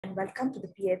and welcome to the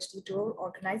PhD tour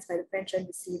organized by the French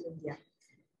Embassy in India.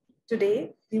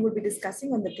 Today, we will be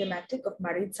discussing on the thematic of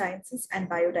marine sciences and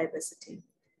biodiversity.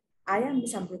 I am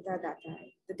Ms. Amrita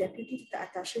Datai, the Deputy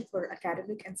Attaché for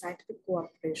Academic and Scientific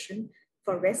Cooperation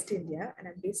for West India, and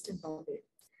I'm based in Bombay.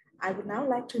 I would now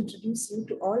like to introduce you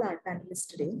to all our panelists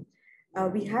today.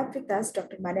 We have with us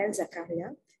Dr. Manel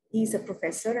Zakaria. He is a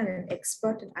professor and an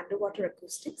expert in underwater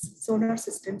acoustics, sonar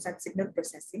systems, and signal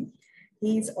processing.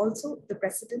 He is also the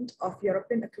president of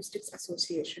European Acoustics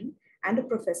Association and a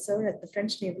professor at the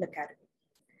French Naval Academy.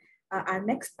 Our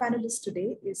next panelist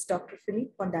today is Dr.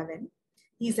 Philippe Pondaven.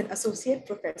 He is an associate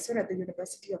professor at the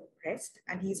University of Brest,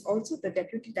 and he is also the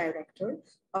deputy director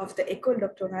of the École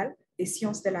Doctorale des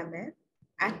Sciences de la Mer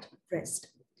at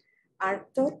Brest. Our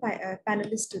third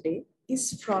panelist today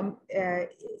is from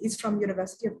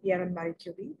University of Pierre and Marie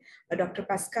Curie, Dr.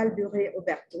 Pascal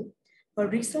Buret-Oberto. Her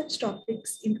research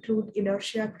topics include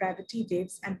inertia, gravity,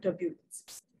 waves, and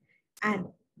turbulence. And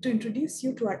to introduce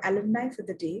you to our alumni for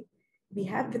the day, we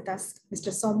have with us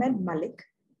Mr. Soumen Malik.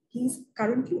 He's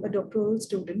currently a doctoral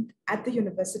student at the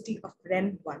University of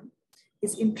Rennes 1.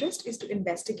 His interest is to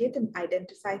investigate and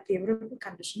identify favorable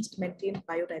conditions to maintain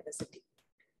biodiversity.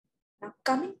 Now,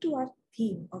 coming to our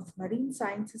theme of marine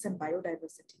sciences and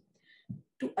biodiversity,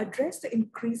 to address the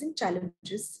increasing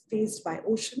challenges faced by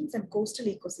oceans and coastal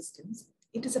ecosystems,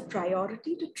 it is a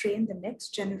priority to train the next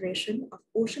generation of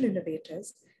ocean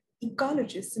innovators,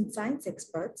 ecologists, and science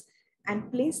experts,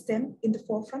 and place them in the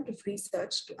forefront of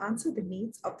research to answer the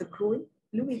needs of the growing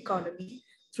blue economy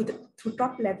through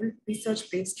top-level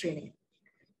research-based training.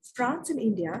 France and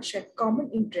India share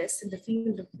common interests in the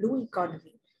field of blue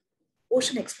economy,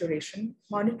 ocean exploration,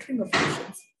 monitoring of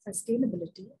oceans,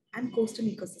 sustainability, and coastal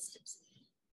ecosystems.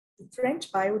 The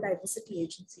French Biodiversity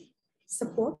Agency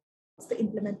supports the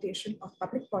implementation of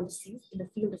public policies in the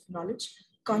field of knowledge,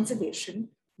 conservation,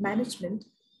 management,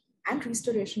 and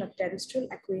restoration of terrestrial,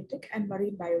 aquatic, and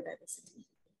marine biodiversity.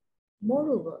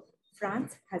 Moreover,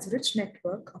 France has a rich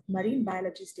network of marine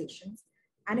biology stations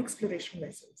and exploration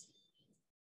vessels.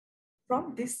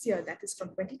 From this year, that is from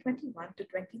 2021 to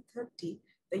 2030,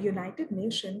 the United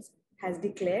Nations has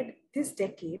declared this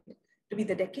decade to be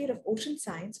the decade of ocean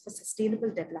science for sustainable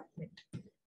development.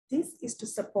 This is to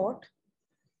support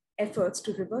efforts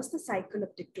to reverse the cycle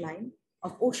of decline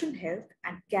of ocean health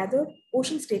and gather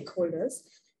ocean stakeholders,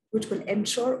 which will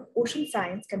ensure ocean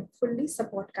science can fully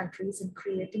support countries in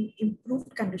creating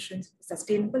improved conditions for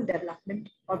sustainable development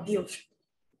of the ocean.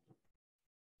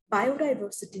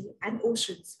 Biodiversity and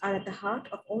oceans are at the heart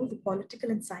of all the political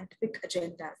and scientific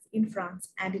agendas in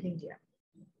France and in India.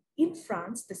 In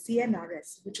France, the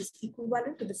CNRS, which is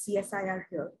equivalent to the CSIR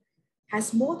here,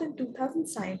 has more than 2,000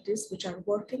 scientists which are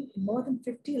working in more than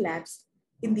 50 labs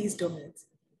in these domains.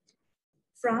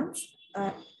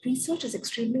 Research is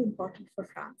extremely important for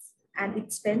France, and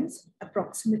it spends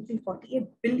approximately 48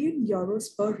 billion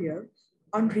euros per year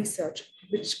on research,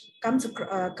 which comes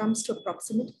to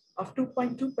approximate of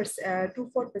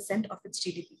 2.24% of its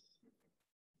GDP.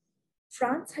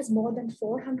 France has more than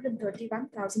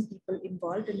 431,000 people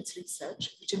involved in its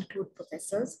research, which include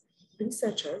professors,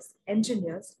 researchers,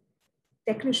 engineers,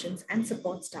 technicians, and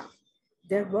support staff.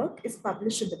 Their work is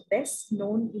published in the best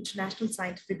known international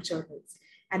scientific journals,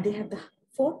 and they have the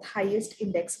fourth highest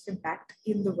index of impact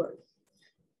in the world.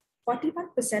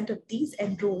 41% of these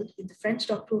enrolled in the French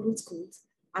doctoral schools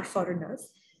are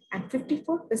foreigners, and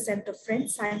 54% of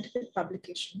French scientific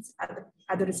publications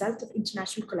are the result of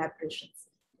international collaborations.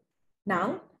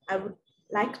 Now, I would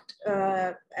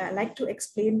like to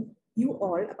explain you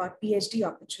all about PhD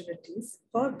opportunities.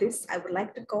 For this, I would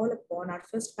like to call upon our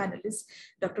first panelist,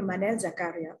 Dr. Manel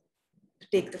Zakaria, to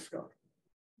take the floor.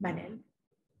 Manel.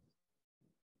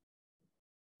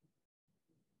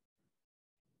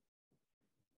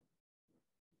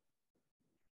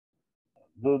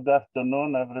 Good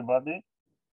afternoon, everybody.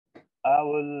 I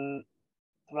will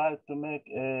try to make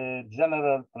a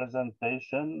general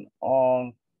presentation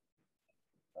on,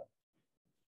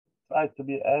 try to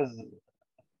be as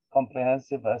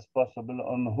comprehensive as possible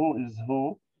on who is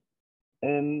who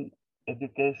in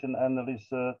education and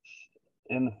research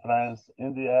in France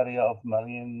in the area of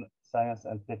marine science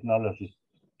and technology.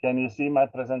 Can you see my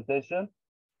presentation?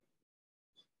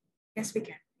 Yes, we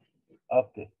can.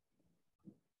 Okay.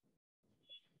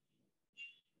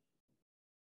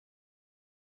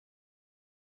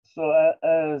 So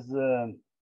as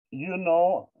you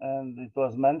know, and it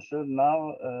was mentioned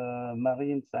now,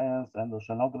 marine science and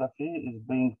oceanography is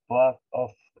being part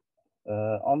of,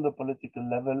 on the political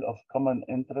level, of common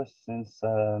interest since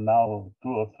now 2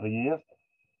 or 3 years.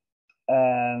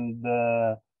 And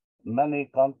many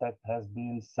contact has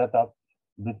been set up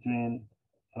between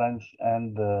French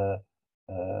and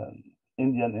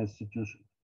Indian institutions.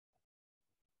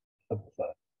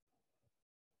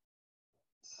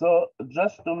 So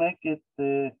just to make it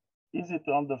easy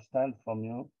to understand from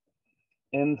you,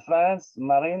 in France,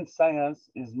 marine science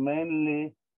is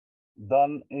mainly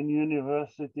done in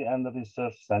university and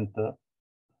research center,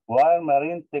 while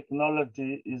marine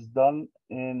technology is done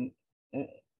in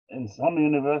some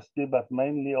university, but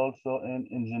mainly also in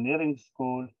engineering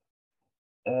school,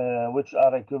 which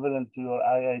are equivalent to your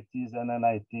IITs and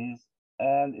NITs,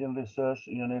 and in research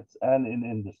units and in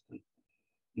industry.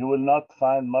 You will not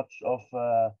find much of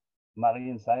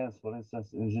marine science, for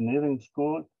instance, engineering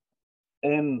school.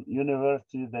 In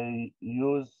university, they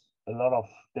use a lot of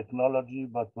technology,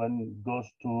 but when it goes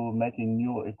to making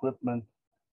new equipment,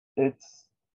 it's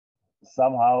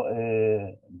somehow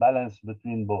a balance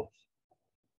between both.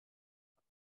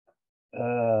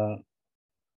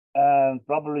 And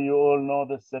probably you all know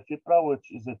the CEFIPRA, which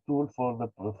is a tool for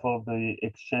the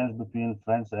exchange between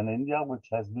France and India, which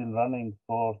has been running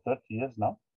for 30 years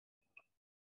now.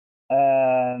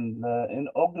 And in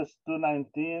August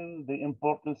 2019, the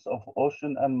importance of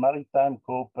ocean and maritime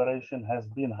cooperation has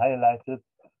been highlighted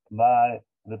by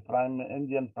the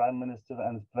Indian Prime Minister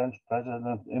and French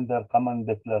President in their common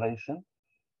declaration,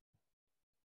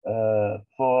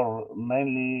 for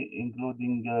mainly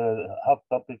including hot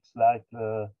topics like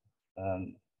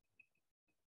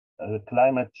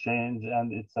climate change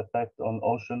and its effect on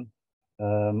ocean,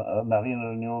 marine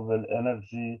renewable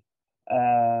energy,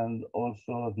 and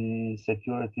also the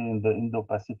security in the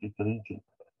Indo-Pacific region.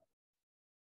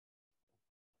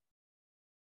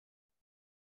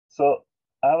 So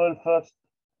I will first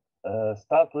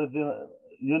start with the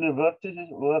universities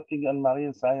working in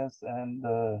marine science, and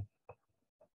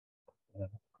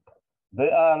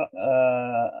they are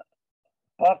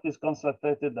part is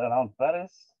concentrated around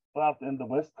Paris, part in the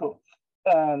West Coast,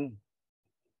 and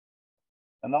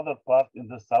another part in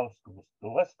the South Coast. The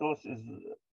West Coast is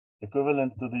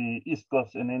equivalent to the East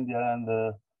Coast in India, and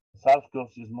the South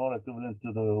Coast is more equivalent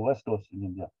to the West Coast in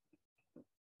India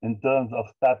in terms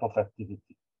of type of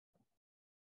activity.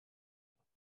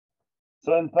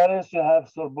 So in Paris, you have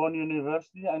Sorbonne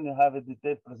University, and you have a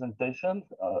detailed presentation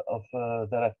of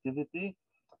their activity.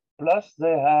 Plus,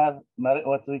 they have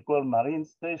what we call marine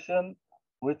station,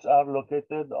 which are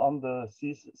located on the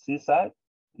seaside.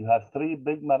 You have 3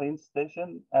 big marine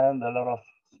stations and a lot of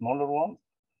smaller ones.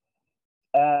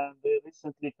 And they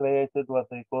recently created what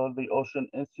they call the Ocean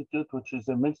Institute, which is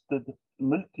a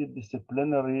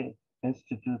multidisciplinary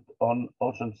institute on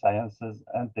ocean sciences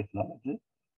and technology.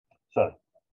 Sorry.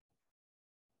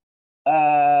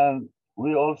 And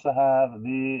we also have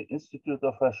the Institute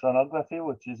of Oceanography,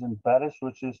 which is in Paris,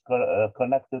 which is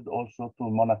connected also to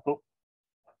Monaco.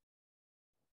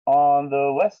 On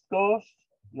the West Coast,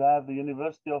 you have the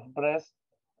University of Brest,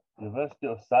 University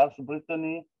of South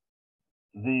Brittany,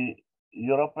 the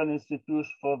European Institute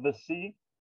for the Sea,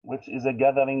 which is a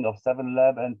gathering of 7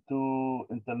 labs and 2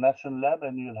 international labs,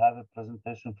 and you'll have a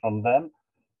presentation from them.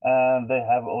 And they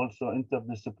have also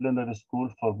interdisciplinary school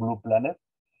for Blue Planet.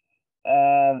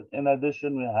 And in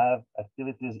addition, we have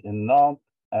activities in Nantes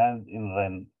and in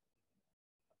Rennes.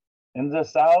 In the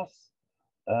south,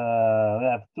 we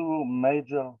have 2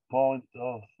 major points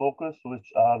of focus,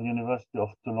 which are University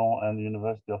of Toulon and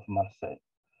University of Marseille.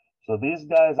 So these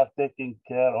guys are taking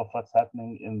care of what's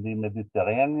happening in the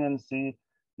Mediterranean Sea.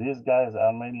 These guys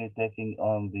are mainly taking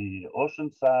on the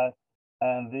ocean side,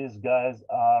 and these guys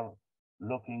are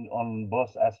looking on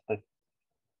both aspects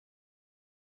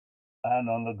and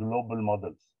on the global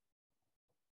models.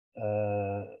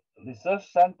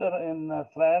 Research center in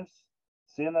France,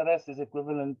 CNRS is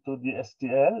equivalent to the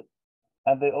STL,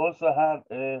 and they also have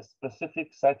a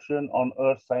specific section on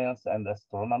earth science and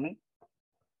astronomy.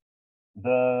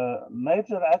 The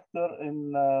major actor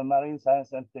in marine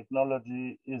science and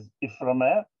technology is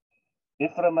IFREMER.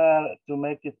 IFREMER, to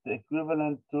make it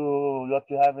equivalent to what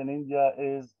you have in India,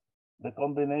 is the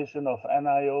combination of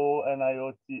NIO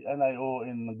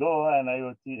in Goa,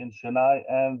 NIOT in Chennai,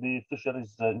 and the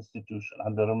Fisheries Institution. I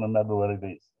don't remember where it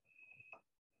is.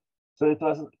 So it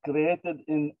was created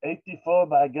in '84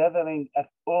 by gathering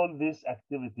all this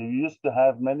activity. We used to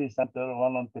have many centers,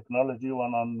 one on technology,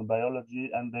 one on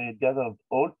biology, and they gathered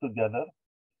all together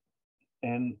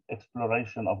in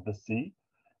exploration of the sea.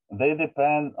 They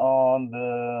depend on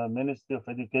the Ministry of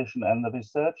Education and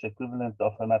Research, equivalent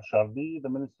of MHRD, the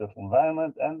Ministry of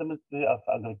Environment, and the Ministry of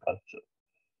Agriculture.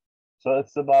 So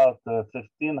it's about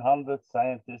 1,500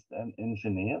 scientists and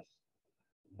engineers.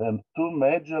 The 2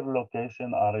 major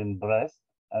locations are in Brest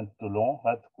and Toulon.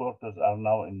 Headquarters are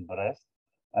now in Brest,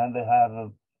 and they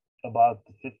have about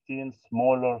 15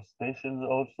 smaller stations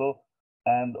also,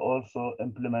 and also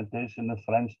implementation in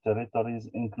French territories,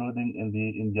 including in the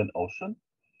Indian Ocean.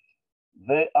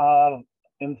 They are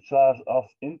in charge of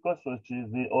INCOS, which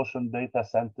is the Ocean Data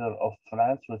Center of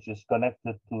France, which is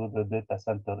connected to the data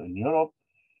center in Europe.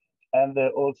 And they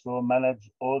also manage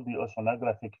all the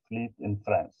oceanographic fleet in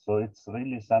France. So it's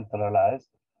really centralized.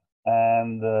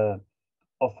 And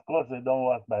of course, they don't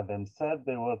work by themselves.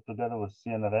 They work together with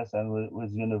CNRS and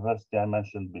with university I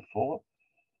mentioned before.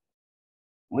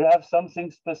 We have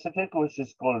something specific, which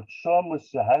is called SHOM, which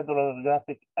is the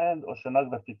Hydrographic and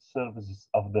Oceanographic Services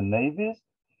of the Navies,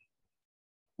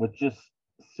 which is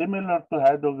similar to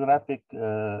hydrographic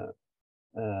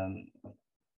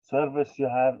service you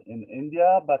have in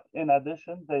India, but in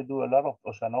addition, they do a lot of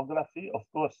oceanography. Of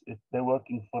course, they're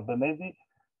working for the Navy,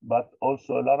 but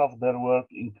also a lot of their work,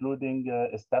 including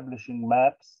establishing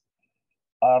maps,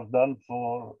 are done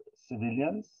for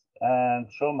civilians. And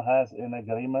SHOM has an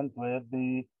agreement with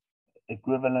the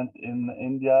equivalent in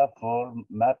India for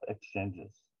map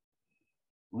exchanges.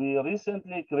 We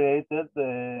recently created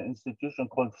an institution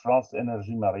called France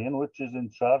Energy Marine, which is in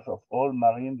charge of all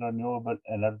marine renewable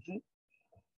energy.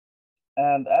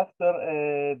 And after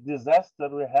a disaster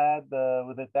we had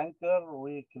with a tanker,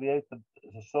 we created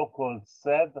the so-called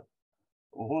SED,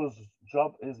 whose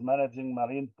job is managing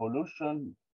marine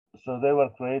pollution. So they were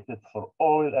created for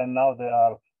oil, and now they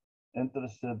are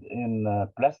interested in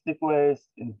plastic waste,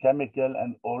 in chemical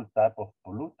and all type of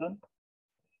pollutant.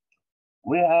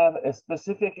 We have a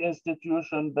specific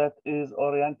institution that is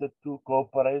oriented to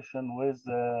cooperation with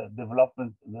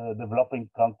developing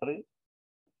countries.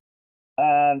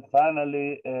 And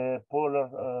finally, a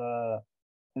polar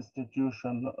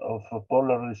institution of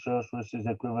polar research, which is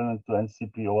equivalent to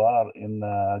NCPOR in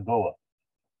Goa.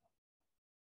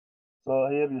 So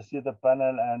here you see the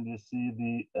panel and you see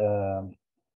the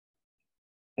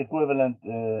equivalent,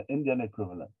 Indian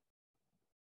equivalent.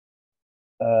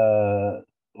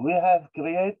 We have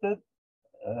created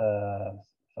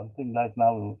something like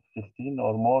now 15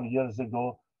 or more years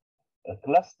ago, a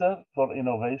cluster for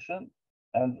innovation.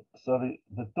 And sorry,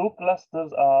 the two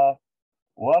clusters are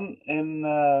one in,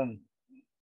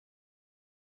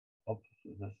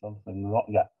 there's something wrong,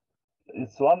 yeah.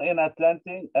 It's one in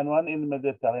Atlantic and one in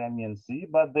Mediterranean Sea,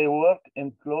 but they work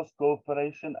in close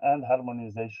cooperation and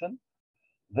harmonization.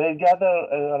 They gather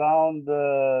around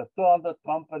 200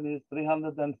 companies,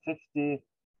 350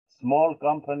 small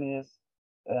companies,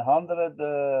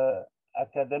 100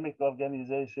 academic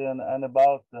organization, and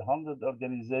about 100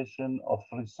 organization of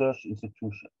research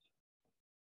institutions.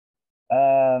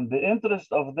 And the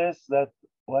interest of this, that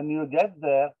when you get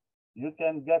there, you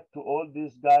can get to all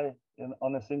these guys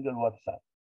on a single website.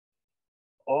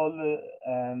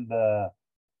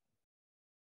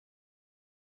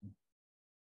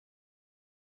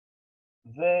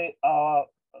 They are,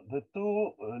 the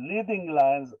two leading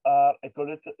lines are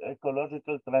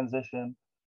ecological transition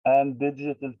and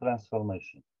digital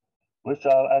transformation, which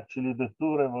are actually the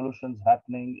two revolutions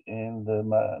happening in the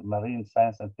marine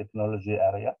science and technology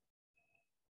area.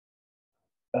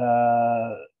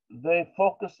 They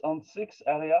focus on 6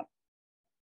 areas: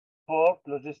 port,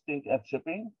 logistics and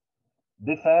shipping,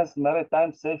 defense,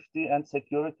 maritime safety and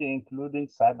security, including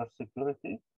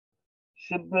cybersecurity,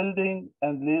 shipbuilding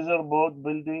and leisure boat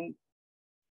building,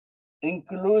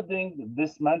 including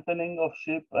dismantling of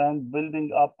ships and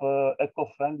building up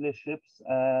eco-friendly ships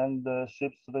and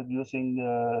ships reducing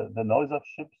the noise of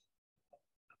ships,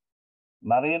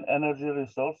 marine energy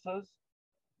resources,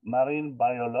 marine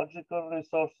biological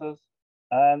resources,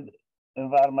 and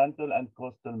environmental and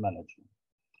coastal management.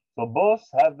 So both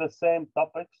have the same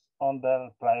topics on their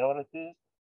priorities,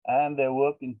 and they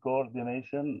work in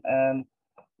coordination, and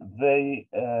they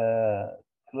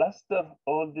cluster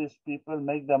all these people,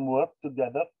 make them work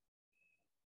together,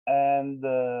 and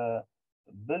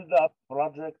build up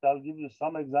projects. I'll give you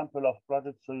some example of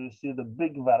projects so you see the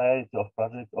big variety of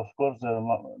projects. Of course, there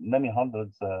are many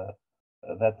hundreds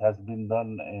that has been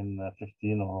done in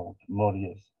 15 or more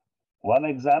years. One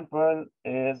example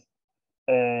is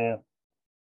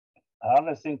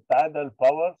harnessing tidal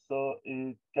power, so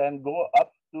it can go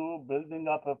up to building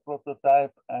up a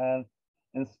prototype and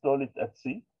install it at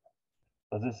sea.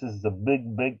 So this is the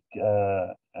big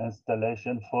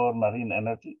installation for marine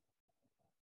energy.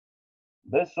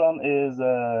 This one is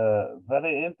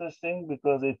very interesting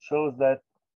because it shows that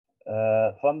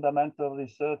fundamental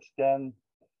research can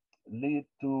lead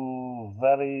to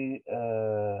very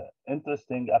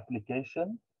interesting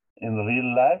application in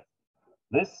real life.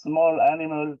 This small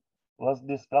animal was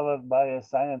discovered by a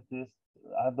scientist.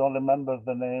 I don't remember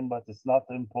the name, but it's not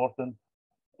important.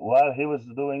 while he was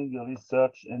doing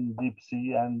research in deep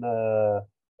sea and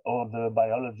or the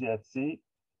biology at sea,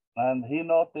 and he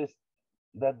noticed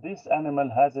that this animal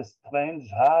has a strange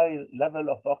high level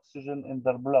of oxygen in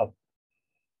their blood.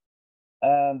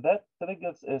 And that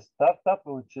triggers a startup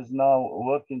which is now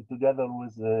working together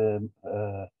with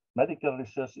a medical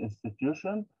research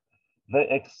institution. They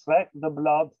extract the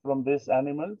blood from these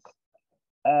animals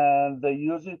and they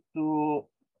use it to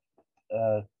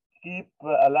keep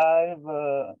alive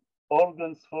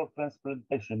organs for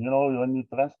transplantation. You know, when you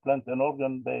transplant an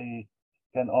organ, they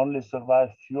can only survive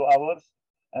few hours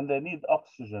and they need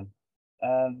oxygen.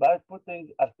 And by putting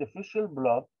artificial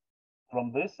blood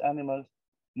from these animals,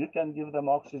 you can give them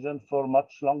oxygen for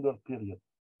much longer period.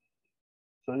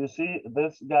 So you see,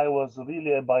 this guy was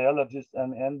really a biologist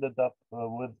and ended up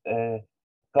with a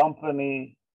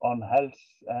company on health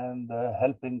and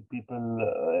helping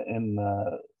people in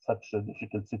such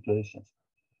difficult situations.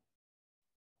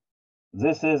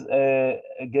 This is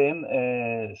again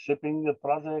a shipping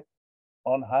project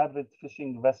on hybrid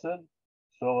fishing vessel.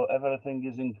 So everything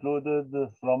is included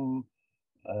from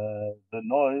the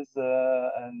noise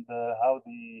and how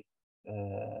to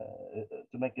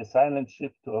make a silent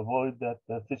ship to avoid that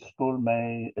the fish school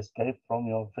may escape from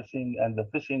your fishing and the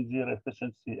fishing gear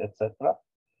efficiency, etc.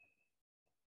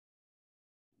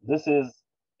 This is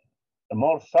a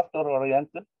more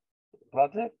software-oriented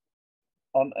project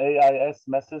on AIS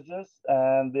messages,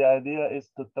 and the idea is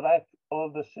to track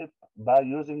all the ship by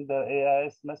using the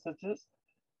AIS messages.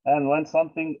 And when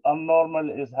something abnormal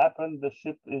is happened, the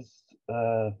ship is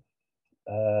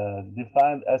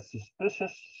defined as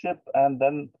suspicious ship, and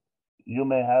then you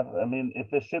may have, I mean,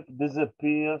 if a ship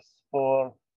disappears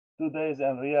for 2 days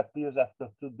and reappears after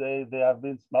 2 days, they have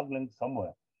been smuggling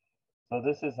somewhere. So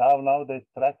this is how now they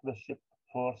track the ship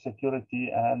for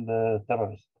security and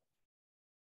terrorists.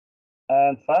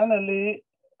 And finally,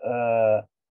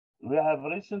 we have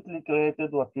recently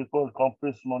created what we call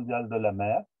Campus Mondial de la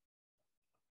Mer,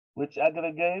 which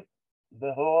aggregate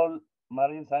the whole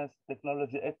marine science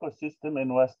technology ecosystem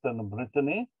in Western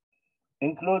Brittany,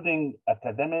 including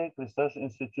academic, research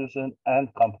institutions,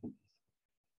 and companies.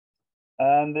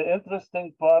 And the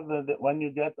interesting part that when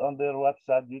you get on their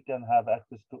website, you can have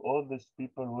access to all these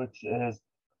people, which is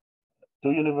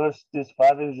 2 universities,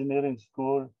 5 engineering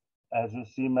schools, as you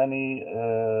see, many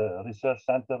research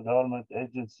center, government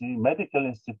agency, medical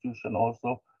institution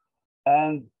also,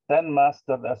 and 10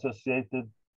 masters associated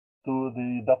to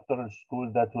the doctoral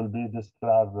school that will be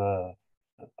described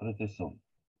pretty soon.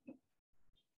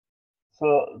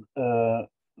 So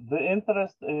the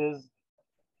interest is,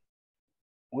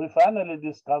 we finally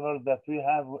discovered that we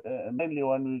have, mainly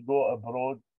when we go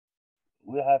abroad,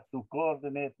 we have to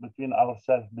coordinate between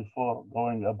ourselves before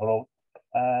going abroad.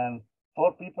 And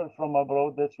for people from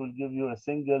abroad, this will give you a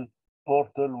single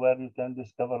portal where you can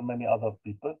discover many other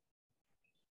people.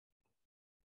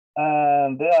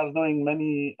 And they are doing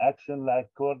many action like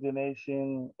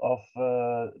coordination of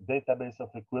database of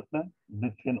equipment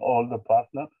between all the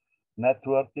partners,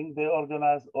 networking. They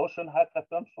organize ocean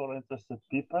hackathon for interested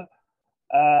people.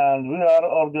 And we are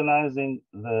organizing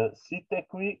the CTech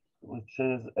Week, which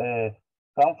is a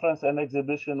conference and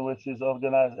exhibition which is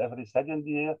organized every second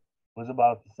year with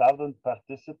about 1,000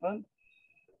 participants.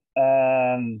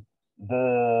 And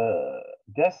the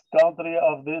guest country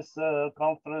of this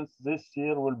conference this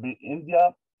year will be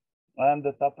India, and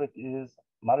the topic is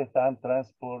maritime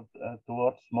transport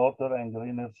towards smarter and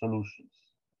greener solutions.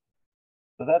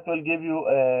 So that will give you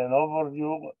an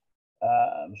overview.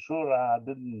 I'm sure I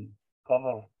didn't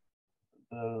cover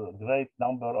the great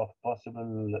number of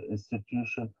possible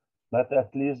institutions, but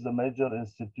at least the major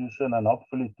institution, and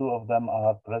hopefully 2 of them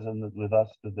are present with us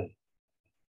today.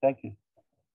 Thank you.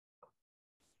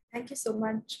 Thank you so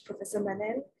much, Professor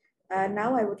Manel.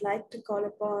 Now I would like to call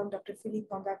upon Dr. Philippe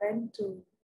Pondaven to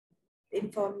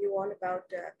inform you all about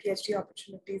PhD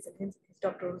opportunities in his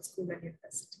doctoral school and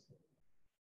university.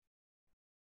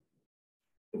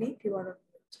 Philippe, you are on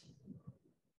mute.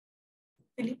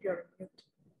 Philippe, you're on mute.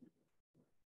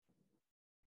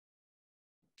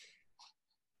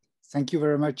 Thank you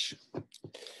very much.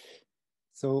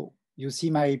 So you see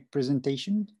my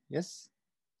presentation, yes?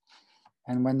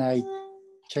 And when I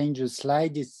change the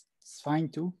slide, it's fine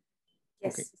too?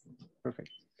 Yes. Okay, perfect.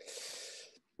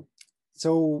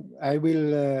 So I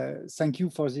will thank you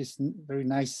for this very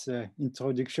nice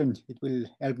introduction. It will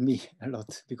help me a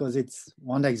lot because it's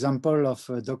one example of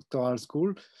a doctoral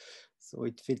school. So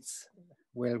it fits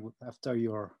well after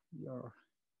your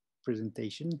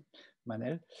presentation,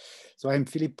 Manel. So I'm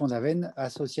Philippe Pondaven,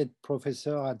 Associate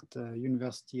Professor at the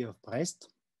University of Brest.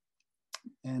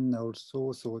 and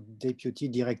also deputy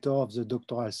director of the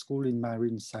doctoral school in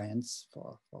marine science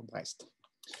for Brest.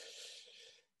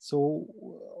 So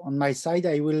on my side,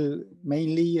 I will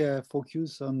mainly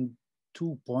focus on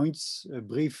 2 points: a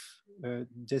brief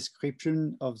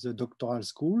description of the doctoral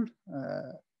school,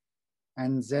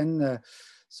 and then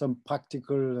some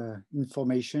practical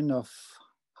information of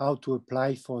how to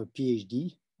apply for a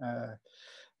PhD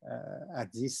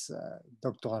at this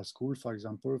doctoral school, for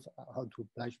example, how to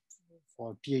apply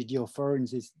for a PhD offer in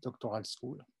this doctoral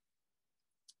school.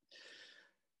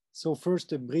 So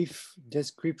first, a brief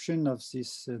description of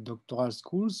this doctoral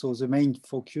school. So the main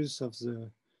focus of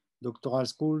the doctoral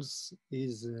schools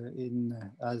is in,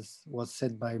 as was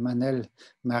said by Manel,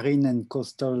 marine and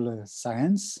coastal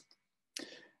science.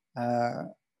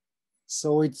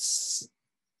 So it's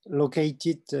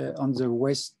located on the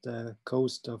west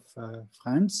coast of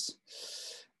France,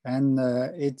 and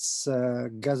it's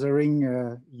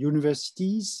gathering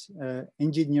universities,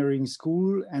 engineering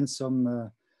school, and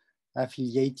some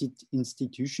affiliated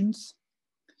institutions.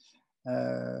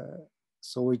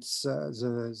 So it's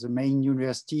the main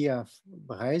university of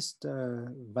Brest,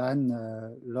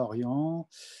 Vannes, Lorient,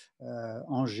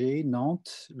 Angers,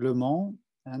 Nantes, Le Mans,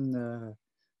 and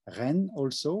Rennes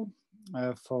also,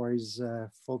 for his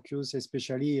focus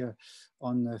especially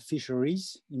on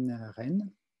fisheries in Rennes.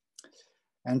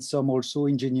 And some also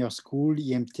engineer school,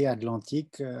 IMT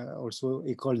Atlantique, also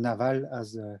École Navale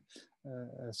as a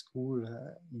school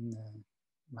in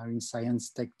marine science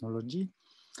technology.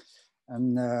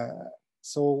 And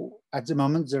so at the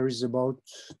moment there is about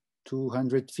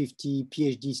 250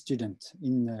 PhD students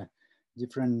in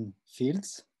different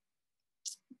fields,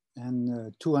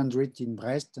 and 200 in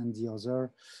Brest and the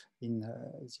other in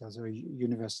the other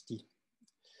university.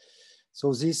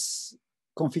 So this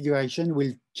configuration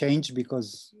will change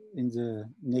because in the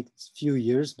next few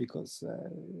years, because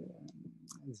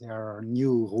there are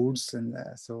new rules, and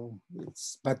so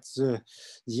it's, but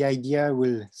the idea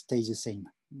will stay the same.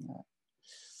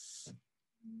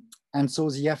 And so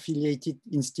the affiliated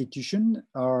institutions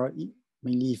are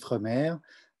mainly Ifremer,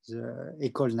 the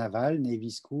École Navale, Navy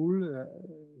School,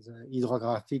 the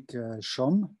Hydrographic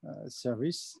CHOM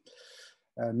service,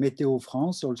 Météo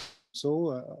France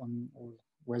also on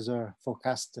weather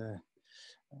forecast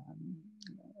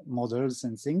models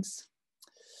and things.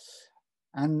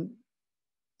 And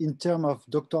in terms of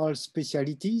doctoral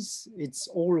specialties, it's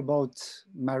all about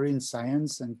marine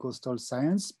science and coastal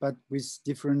science, but with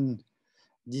different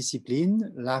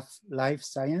discipline, life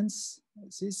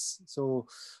sciences. So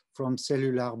from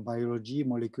cellular biology,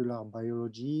 molecular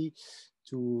biology,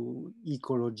 to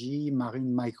ecology,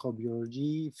 marine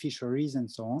microbiology, fisheries, and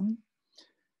so on.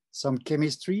 Some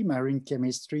chemistry, marine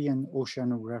chemistry and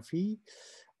oceanography,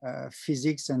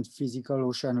 physics and physical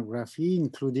oceanography,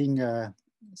 including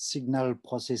signal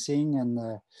processing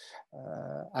and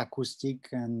acoustic,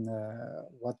 and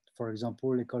what, for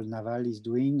example, École Navale is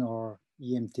doing, or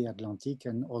IMT Atlantique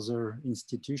and other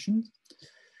institutions.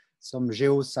 Some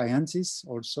geosciences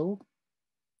also,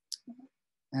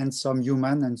 and some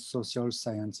human and social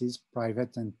sciences,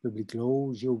 private and public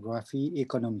law, geography,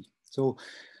 economy. So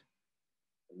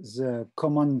the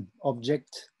common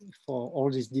object for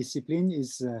all this discipline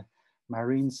is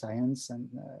marine science and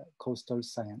coastal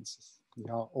sciences. We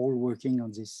are all working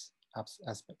on these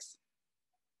aspects.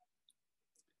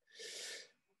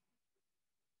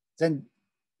 Then,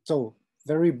 so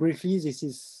very briefly, this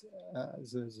is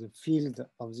the field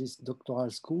of this doctoral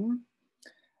school.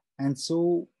 And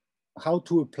so how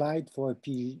to apply for a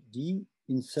PhD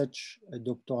in such a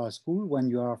doctoral school when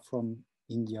you are from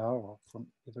India or from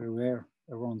everywhere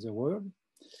around the world.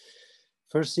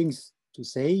 First things to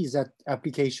say is that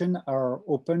applications are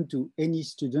open to any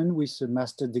student with a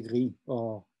master degree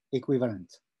or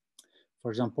equivalent.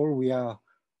 For example, we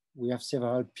have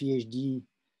several PhD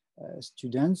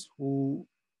students who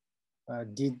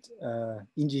did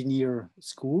engineer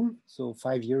school, so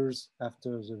 5 years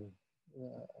after the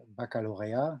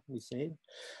baccalaureate, we say,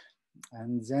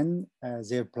 and then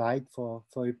they applied for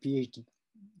a PhD.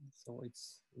 So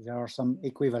there are some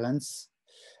equivalents,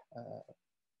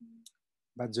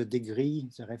 but the degree,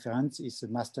 the reference is a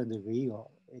master degree or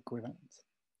equivalent.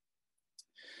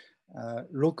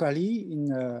 Locally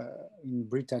in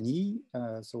Brittany,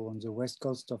 so on the west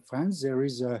coast of France, there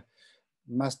is a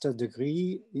master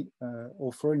degree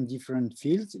offered in different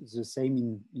fields. It's the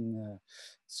same in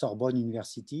Sorbonne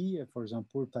University, for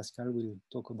example. Pascal will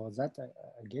talk about that,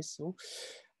 I guess so.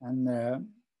 And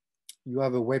you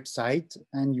have a website,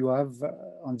 and you have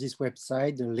on this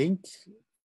website a link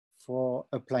for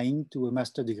applying to a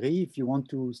master degree. If you want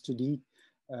to study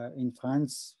in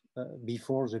France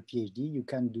before the PhD, you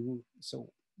can do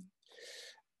so.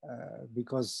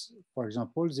 because, for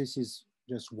example, this is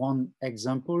just one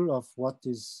example of what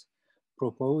is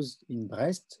proposed in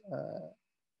Brest.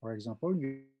 For example,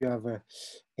 you have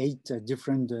 8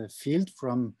 different fields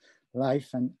from life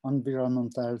and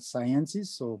environmental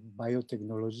sciences, so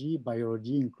biotechnology,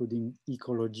 biology, including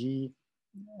ecology,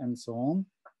 and so on,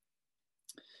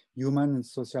 human and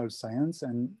social science,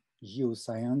 and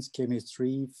geoscience,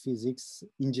 chemistry, physics,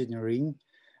 engineering.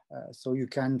 So you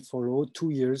can follow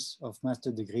 2 years of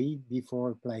master degree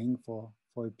before applying for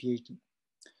a PhD.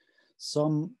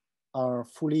 Some are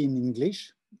fully in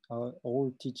English.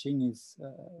 All teaching is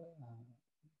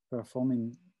performed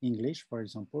in English, for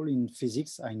example. In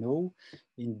physics, I know.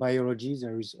 In biology,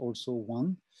 there is also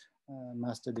one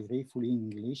master degree fully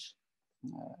in English.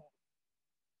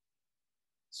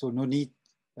 So no need,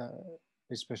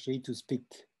 especially to speak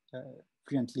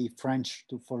fluently French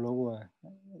to follow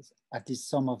at least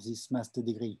some of this master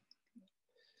degree.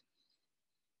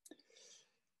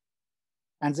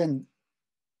 And then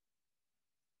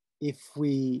if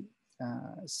we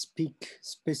speak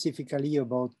specifically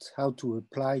about how to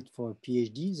apply for a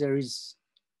PhD, there is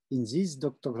in this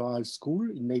doctoral school,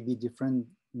 it may be different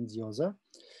in the other,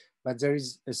 but there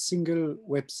is a single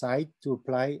website to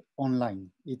apply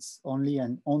online. It's only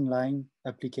an online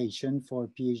application for a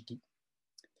PhD.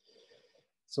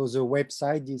 So the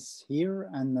website is here,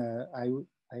 and I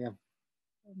have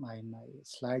my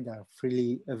slides are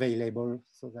freely available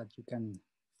so that you can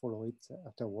follow it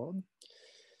afterward.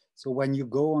 So when you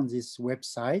go on this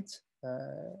website,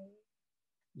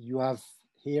 you have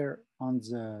here on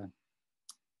the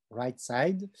right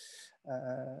side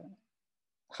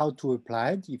how to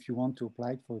apply it if you want to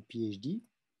apply for a PhD.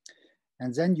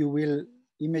 And then you will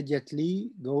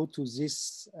immediately go to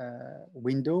this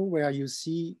window where you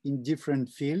see in different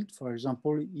fields. For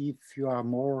example, if you are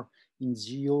more in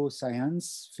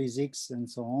geoscience, physics, and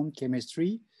so on,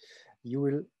 chemistry, you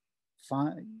will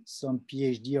find some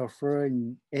PhD offer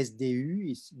in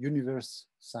SDU, is universe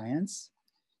science.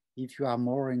 If you are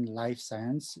more in life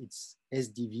science, it's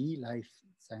SDV, life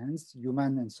science,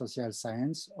 human and social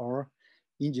science, or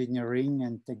engineering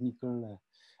and technical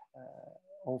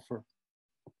offer.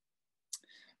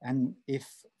 And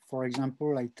if, for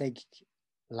example, I take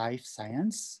life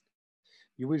science,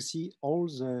 you will see all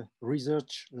the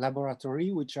research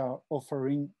laboratory which are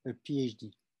offering a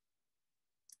PhD.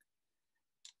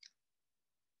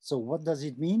 So what does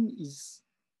it mean is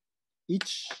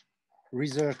each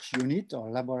research unit or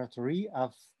laboratory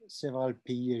have several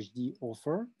PhD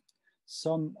offer.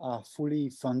 Some are fully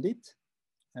funded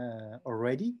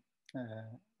already,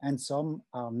 and some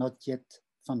are not yet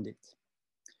funded.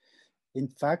 In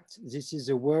fact, this is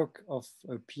the work of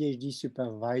a PhD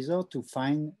supervisor to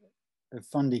find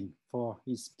funding for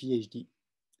his PhD.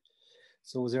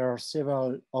 So there are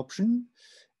several options.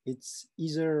 It's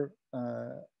either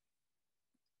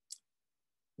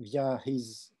via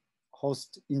his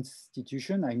host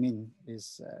institution, I mean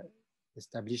his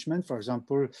establishment. For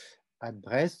example, at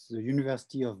Brest, the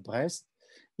University of Brest,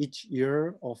 each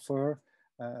year offer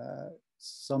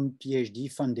some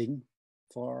PhD funding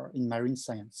in marine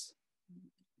science,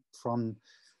 from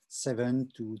 7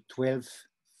 to 12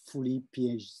 full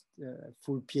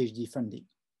PhD funding.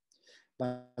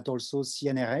 But also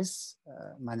CNRS,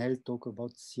 Manel talk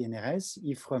about CNRS,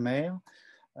 IFREMER,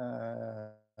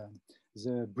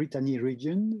 the Brittany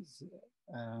region,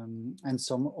 and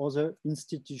some other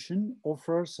institutions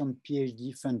offer some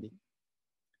PhD funding.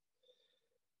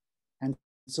 And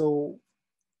so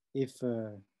if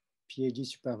a PhD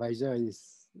supervisor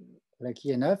is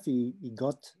lucky enough, he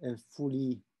got a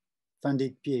fully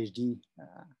funded PhD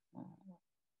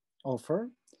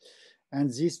offer. And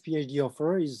this PhD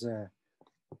offer is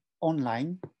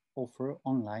online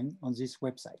on this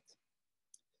website.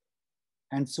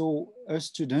 And so a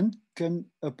student can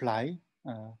apply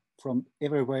from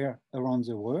everywhere around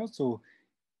the world. So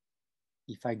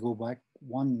if I go back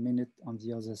 1 minute on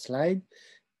the other slide,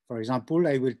 for example,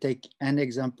 I will take an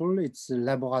example. It's the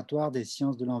Laboratoire des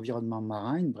Sciences de l'Environnement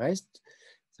Marin in Brest,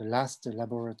 the last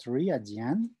laboratory at the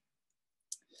end.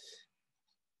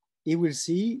 You will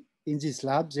see in this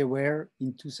lab, there were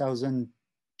in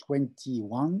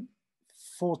 2021,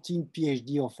 14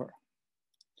 PhD offer.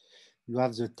 You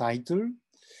have the title,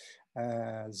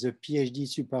 the PhD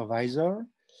supervisor,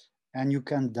 and you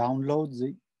can download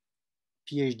the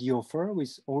PhD offer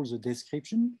with all the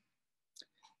description.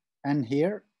 And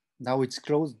here, now it's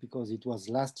closed because it was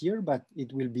last year, but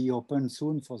it will be open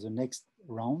soon for the next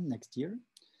round, next year.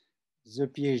 The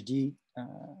PhD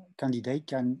candidate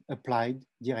can apply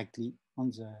directly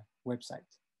on the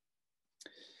website.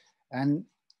 And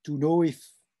to know if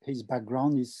his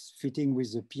background is fitting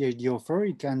with the PhD offer,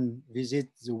 he can visit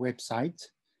the website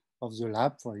of the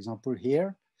lab, for example,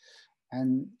 here.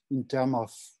 And in terms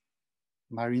of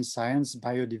marine science,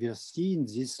 biodiversity in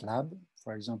this lab,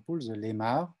 for example, the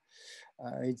LEMAR,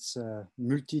 it's a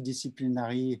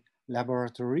multidisciplinary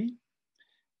laboratory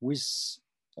with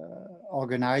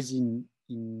organized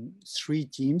in 3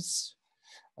 teams.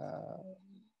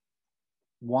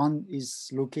 One is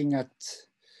looking at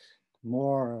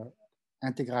more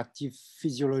integrative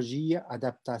physiology,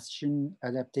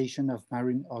 adaptation of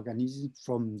marine organisms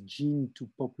from gene to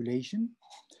population.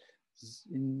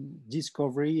 In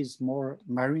discovery is more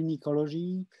marine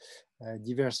ecology,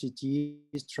 diversity,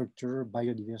 structure,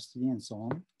 biodiversity, and so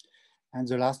on. And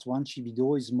the last one,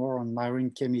 Chibido, is more on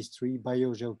marine chemistry,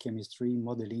 biogeochemistry,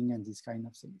 modeling, and these kind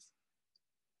of things.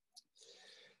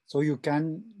 So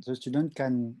the student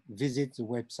can visit the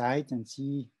website and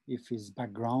see if his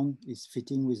background is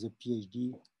fitting with the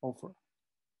PhD offer.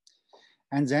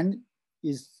 And then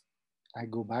I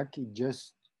go back, he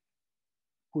just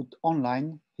put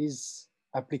online his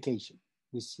application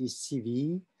with his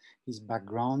CV, his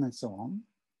background, and so on.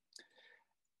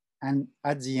 And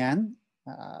at the end,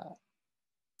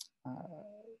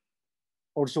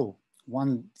 also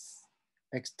one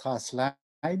extra slide,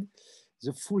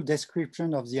 the full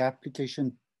description of the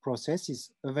application process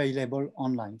is available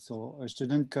online. So a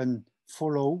student can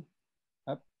follow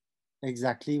up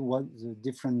exactly what the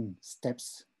different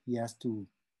steps he has to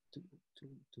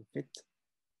fit,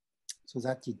 so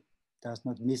that it does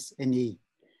not miss any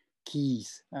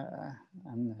keys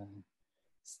and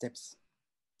steps.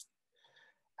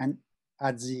 And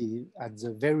at the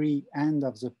very end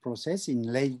of the process, in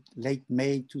late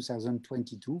May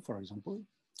 2022, for example,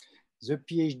 the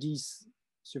PhD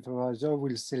supervisor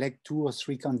will select 2 or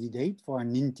 3 candidates for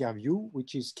an interview,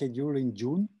 which is scheduled in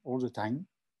June all the time.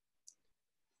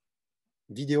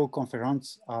 Video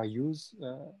conferences are used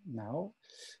now,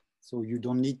 so you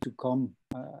don't need to come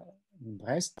in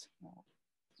Brest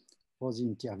for the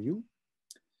interview.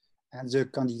 And the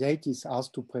candidate is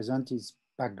asked to present his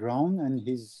background and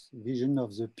his vision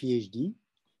of the PhD.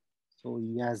 So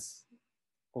he has,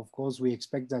 of course, we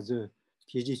expect that the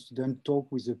PhD student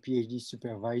talk with the PhD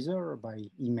supervisor by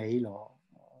email or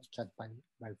chat by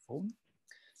phone.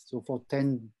 So for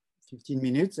 10, 15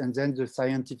 minutes, and then the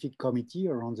scientific committee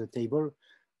around the table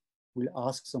will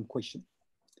ask some questions.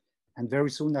 And very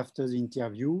soon after the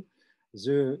interview,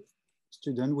 the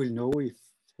student will know if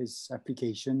his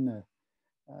application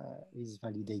is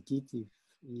validated,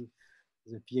 if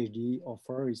the PhD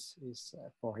offer is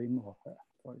for him or her,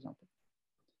 for example.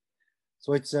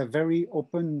 So it's a very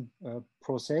open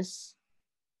process,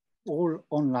 all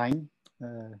online,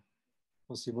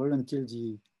 possible until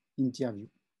the interview.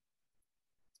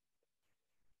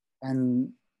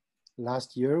 And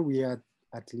last year we had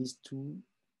at least two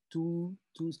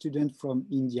students from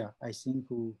India, I think,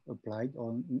 who applied,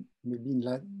 or maybe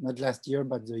not last year,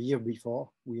 but the year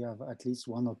before. We have at least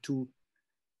 1 or 2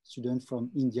 students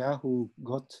from India who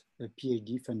got a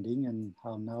PhD funding and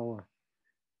are now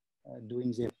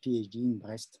doing their PhD in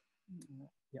Brest.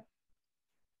 Yeah.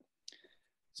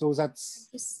 So that's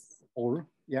all.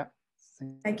 Yeah.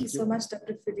 Thank you so much,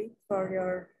 Dr. Philippe, for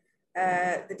your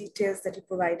the details that you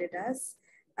provided us.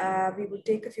 We will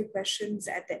take a few questions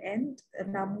at the end.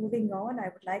 Now moving on, I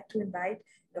would like to invite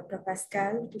Dr.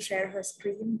 Pascal to share her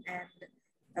screen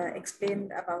and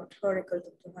explain about her école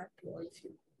doctorale to all of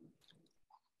you.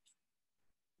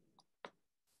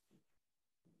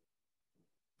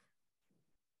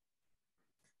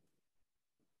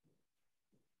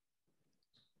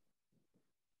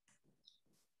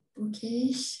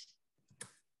 Okay.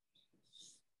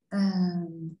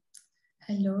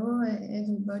 Hello,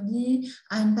 everybody.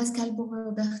 I'm Pascal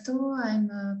Roberto. I'm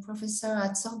a professor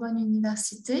at Sorbonne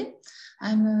University.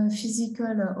 I'm a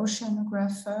physical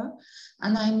oceanographer,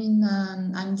 and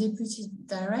I'm deputy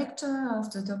director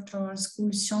of the doctoral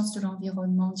school Sciences de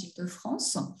l'Environnement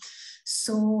d'Île-de-France.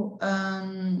 So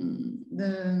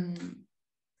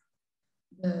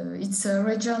it's a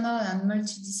regional and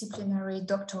multidisciplinary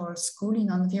doctoral school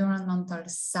in environmental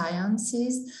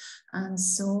sciences, and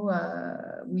so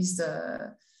with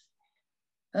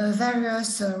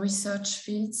various research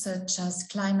fields such as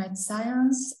climate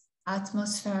science,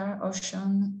 atmosphere,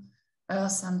 ocean,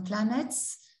 earth and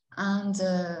planets, and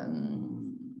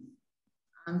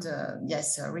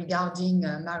yes, regarding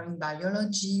marine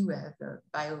biology, we have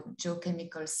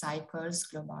biogeochemical cycles,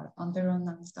 global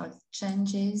environmental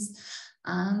changes,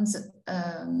 and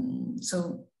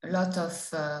so a lot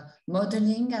of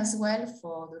modeling as well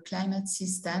for the climate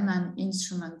system, and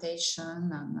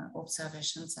instrumentation and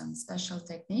observations and spatial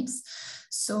techniques.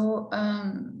 So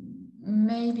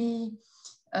maybe,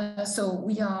 so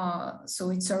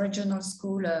it's a regional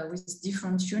school with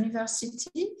different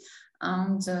university,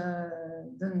 and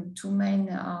the two main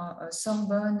are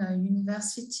Sorbonne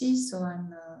University, so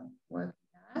I'm working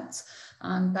at,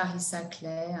 and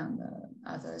Paris-Saclay, and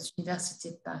other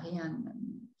Université de Paris, and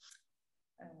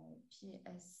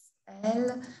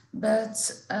PSL, but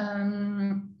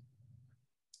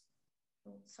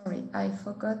sorry, I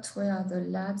forgot where are the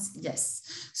labs. Yes,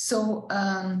 so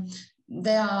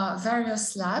there are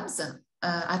various labs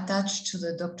attached to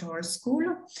the doctoral school,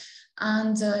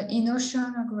 and in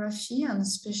oceanography, and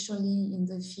especially in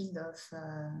the field of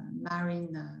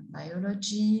marine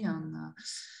biology, and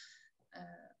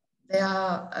there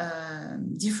are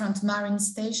different marine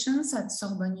stations at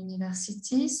Sorbonne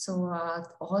University, so at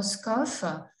Roscoff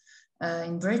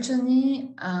in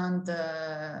Brittany, and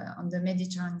on the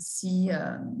Mediterranean Sea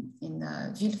in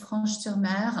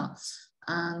Villefranche-sur-Mer,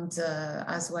 and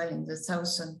as well in the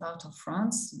southern part of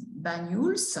France,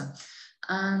 Banyuls.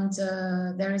 And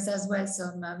there is as well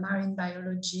some marine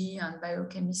biology and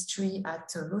biochemistry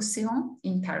at L'Océan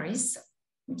in Paris,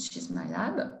 which is my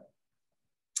lab.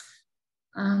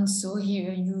 And so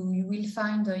here you will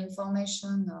find the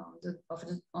information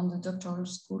on the doctoral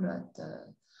school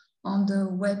on the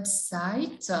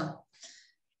website.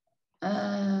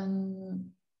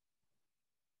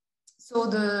 So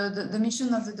the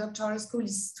mission of the doctoral school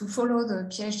is to follow the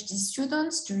PhD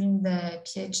students during their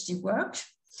PhD work.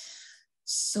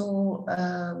 So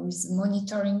with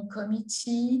monitoring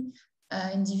committee,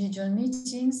 individual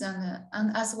meetings,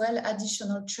 and as well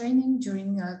additional training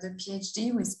during the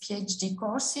PhD with PhD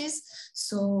courses.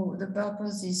 So the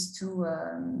purpose is to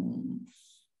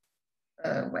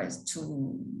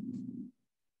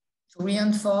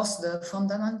reinforce the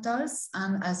fundamentals,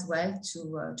 and as well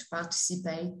to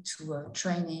participate to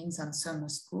trainings and summer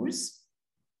schools.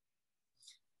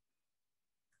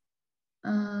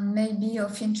 Maybe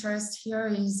of interest here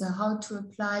is how to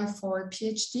apply for a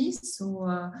PhD.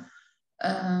 So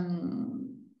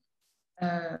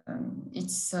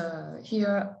it's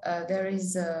here there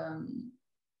is a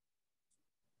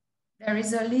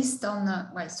list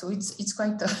on well, so it's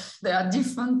quite there are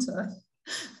different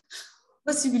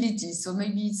possibilities, so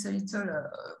maybe it's a little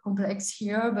complex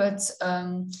here, but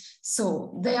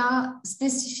so there are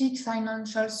specific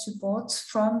financial support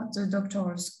from the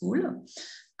doctoral school,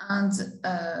 and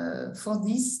for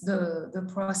this the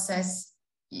process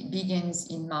begins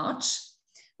in March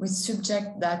with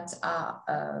subjects that are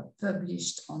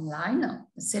published online, a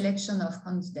selection of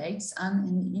candidates, and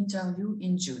an interview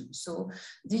in June. So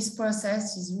this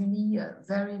process is really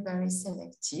very, very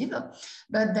selective,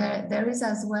 but there is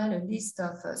as well a list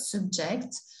of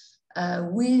subjects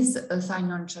with a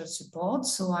financial support,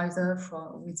 so either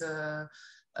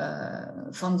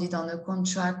funded on a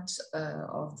contract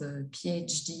of the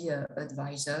PhD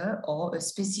advisor, or a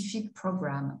specific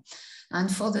program. And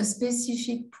for the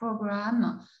specific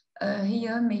program,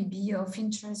 here may be of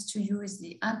interest to you is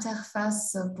the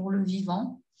Interface pour le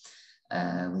Vivant,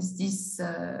 with this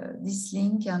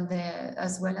link, and there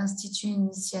as well Institut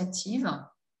Initiative.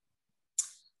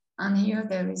 And here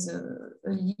there is a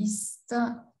list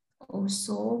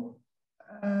also,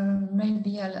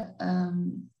 maybe I'll,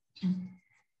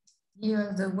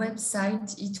 here the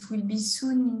website, it will be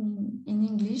soon in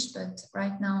English, but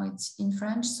right now it's in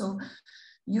French. So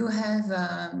you have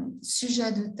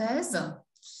sujet de thèse,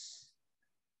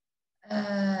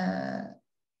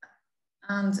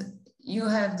 and you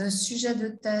have the sujet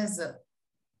de thèse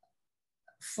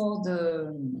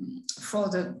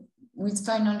with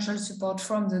financial support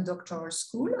from the doctoral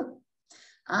school,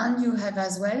 and you have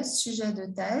as well sujet de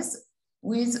thèse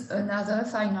with another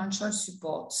financial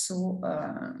support. So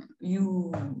and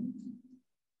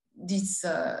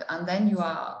then you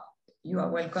are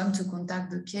welcome to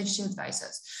contact the PhD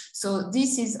advisors. So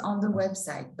this is on the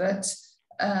website, but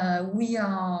we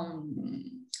are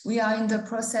in the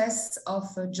process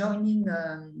of joining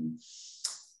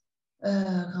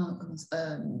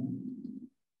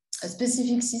a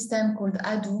specific system called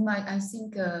ADUM. I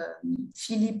think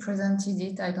Philippe presented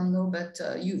it, I don't know, but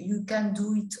you can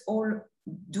do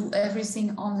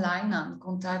everything online and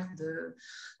contact the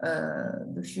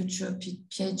future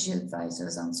PhD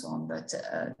advisors and so on. But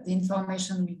the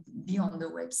information will be on the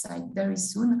website very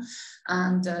soon.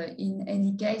 And in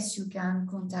any case, you can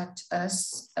contact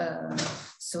us.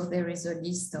 So there is a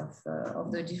list of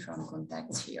the different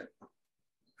contacts here.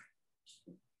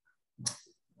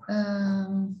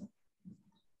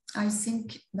 I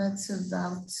think that's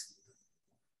about,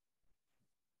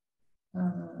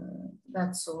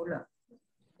 that's all.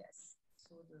 Yes,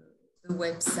 so the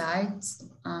website,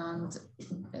 and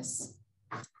yes.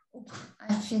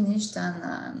 I finished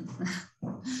and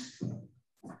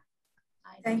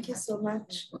thank you so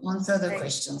much. Answer the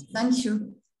questions. Thank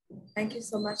you. Thank you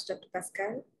so much, Dr.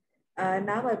 Pascal.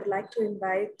 Now I would like to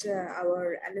invite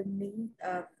our alumni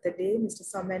of the day, Mr.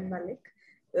 Somen Malik,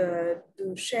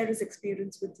 to share his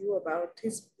experience with you about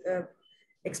his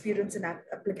experience in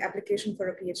application for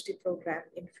a PhD program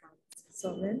in France.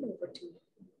 Somen, over to you.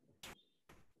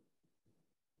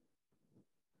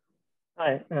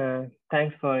 Hi,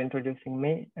 thanks for introducing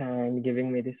me and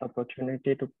giving me this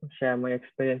opportunity to share my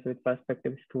experience with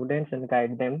prospective students and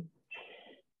guide them.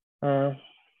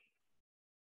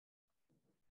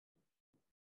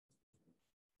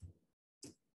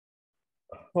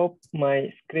 Hope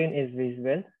my screen is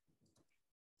visible.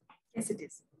 Yes, it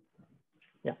is.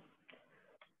 Yeah.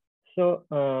 So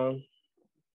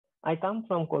I come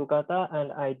from Kolkata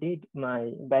and I did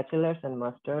my bachelor's and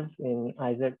master's in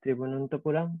ISET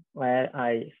Tribunanthapuram, where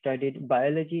I studied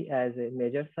biology as a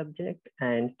major subject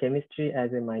and chemistry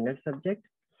as a minor subject.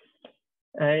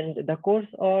 And the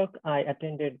coursework I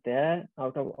attended there,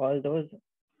 out of all those,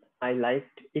 I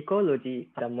liked ecology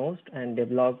the most and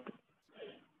developed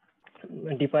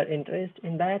deeper interest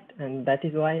in that. And that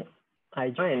is why I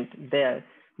joined their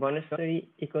Monastery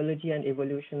Ecology and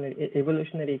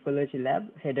Evolutionary Ecology Lab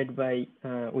headed by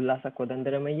Ullasa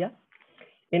Kodandaramaiya.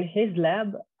 In his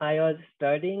lab, I was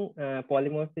studying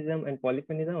polymorphism and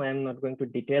polyphenism. I am not going to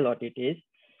detail what it is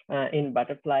in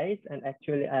butterflies. And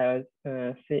actually I was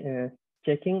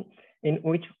checking in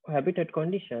which habitat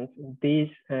conditions these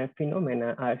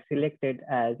phenomena are selected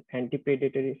as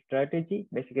anti-predatory strategy,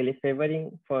 basically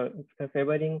favoring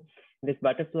these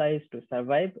butterflies to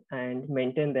survive and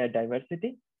maintain their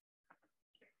diversity.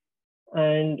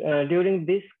 And during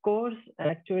this course,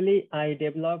 actually, I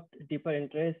developed deeper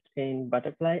interest in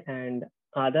butterfly and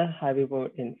other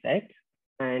herbivore insects.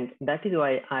 And that is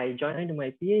why I joined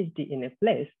my PhD in a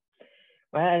place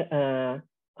where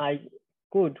I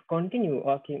could continue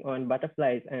working on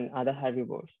butterflies and other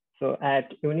herbivores. So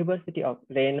at University of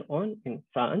Rennes in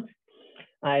France,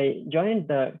 I joined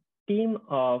the team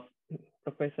of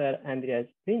Professor Andreas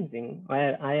Prinzing,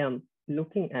 where I am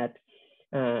looking at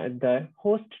the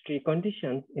host tree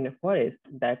conditions in a forest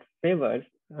that favors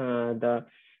the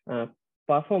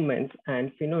performance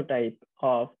and phenotype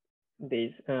of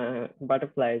these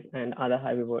butterflies and other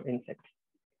herbivore insects.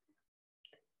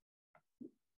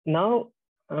 Now,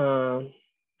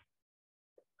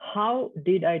 how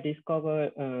did I discover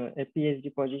a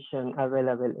PhD position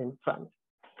available in France?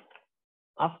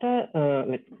 After,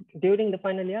 during the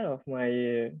final year of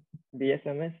my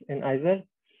BSMS in ISET,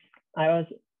 I was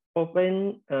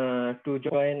open to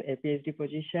join a PhD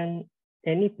position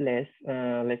any place,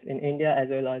 like in India as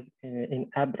well as in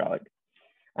abroad.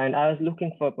 And I was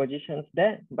looking for positions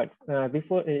there, but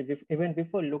even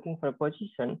before looking for a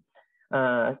position,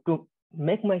 to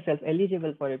make myself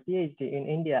eligible for a PhD in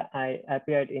India, I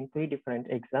appeared in 3 different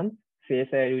exams: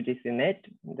 CSIR UGC NET,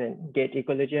 then GATE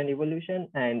Ecology and Evolution,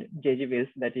 and JGVILS,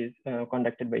 that is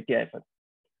conducted by TIFR.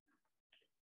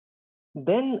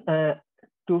 Then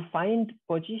to find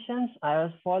positions, I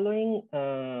was following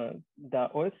the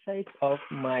websites of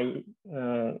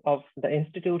the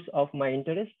institutes of my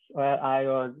interests, where I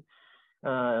was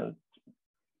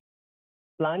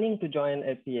planning to join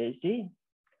a PhD.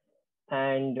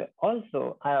 And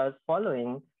also I was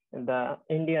following the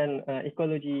Indian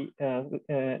ecology,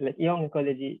 like young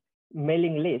ecology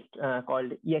mailing list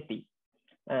called YETI.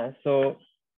 So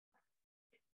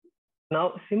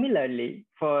now similarly,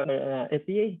 for a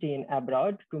PhD in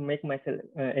abroad, to make myself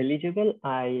eligible,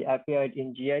 I appeared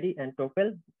in GRE and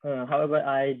TOEFL. However,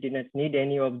 I did not need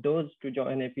any of those to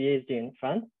join a PhD in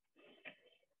France.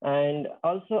 And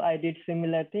also I did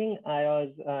similar thing. I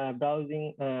was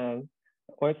browsing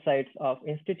websites of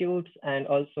institutes and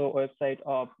also website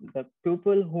of the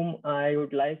people whom I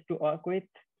would like to work with.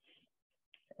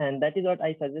 And that is what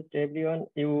I suggest to everyone.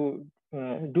 You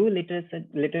do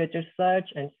literature search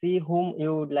and see whom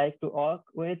you would like to work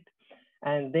with,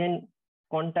 and then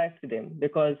contact them,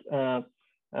 because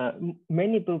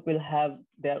many people have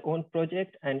their own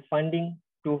project and funding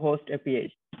to host a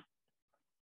PhD.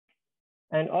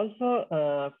 And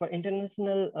also for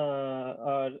international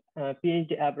or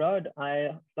PhD abroad,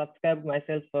 I subscribed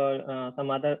myself for some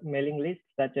other mailing lists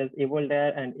such as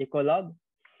Evolder and Ecolog.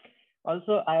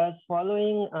 Also, I was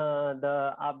following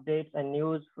the updates and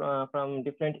news from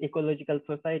different ecological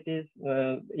societies.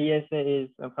 ESA is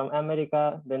from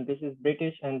America, then this is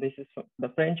British, and this is the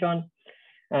French one.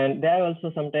 And there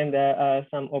also sometimes there are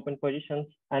some open positions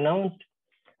announced.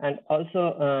 And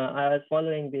also I was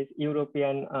following this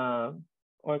European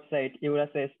website,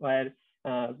 Eurases, where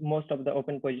most of the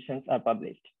open positions are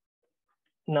published.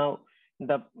 Now,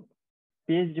 the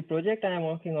PhD project I am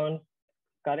working on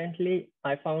currently,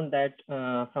 I found that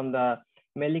from the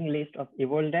mailing list of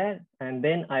Evolder, and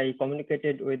then I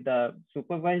communicated with the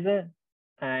supervisor,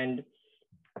 and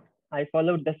I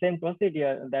followed the same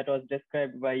procedure that was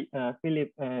described by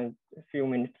Philip a few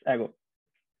minutes ago.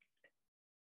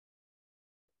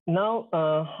 Now,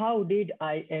 how did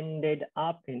I ended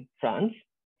up in France?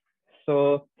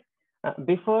 So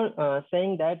before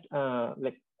saying that,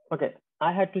 okay,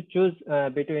 I had to choose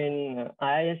between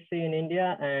IISc in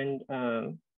India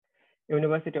and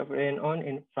University of Rennes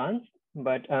in France.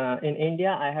 But in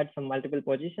India, I had some multiple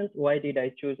positions. Why did I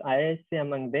choose IISc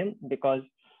among them? Because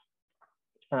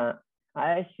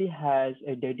IISc has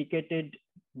a dedicated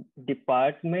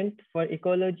department for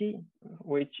ecology,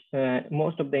 which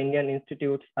most of the Indian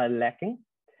institutes are lacking.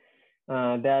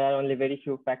 There are only very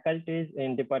few faculties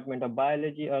in Department of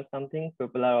Biology or something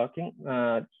people are working.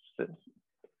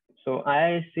 So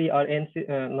IISc or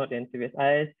not NCBS,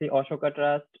 IISc, Ashoka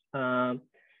Trust,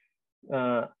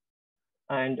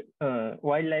 and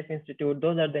Wildlife Institute,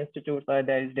 those are the institutes where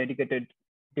there is dedicated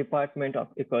department of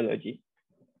ecology.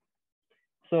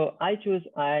 So I choose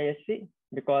IISc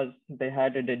because they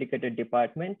had a dedicated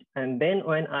department. And then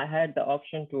when I had the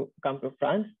option to come to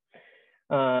France,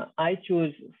 I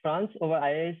choose France over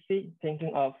IISc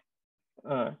thinking of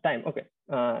time. Okay,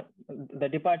 the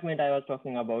department I was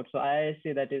talking about. So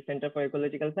IISc, that is Center for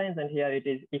Ecological Science, and here it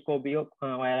is EcoBio,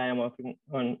 where I am working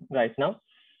on right now.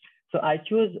 So I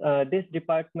choose this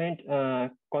department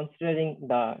considering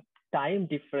the time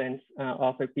difference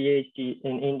of a PhD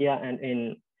in India and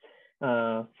in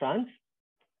France.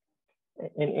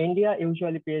 In India,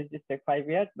 usually PhDs take 5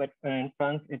 years, but in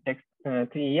France, it takes 3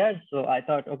 years. So I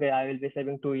thought, okay, I will be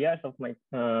saving 2 years of my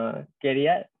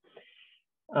career.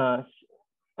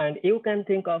 And you can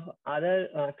think of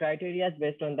other criteria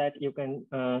based on that. You can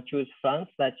choose France,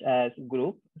 such as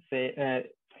group. Say,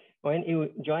 when you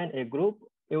join a group,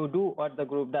 you do what the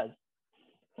group does.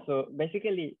 So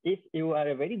basically, if you are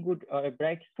a very good or a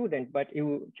bright student, but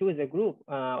you choose a group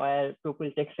where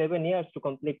people take 7 years to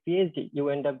complete PhD, you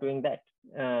end up doing that.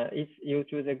 If you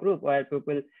choose a group where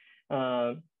people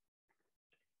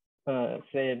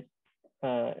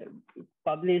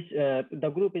publish,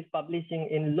 the group is publishing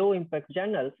in low impact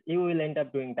journals, you will end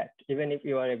up doing that, even if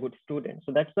you are a good student.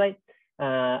 So that's why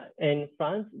in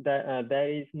France, there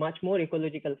is much more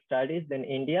ecological studies than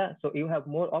India. So you have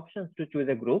more options to choose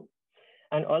a group.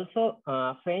 And also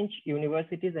French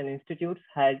universities and institutes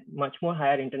had much more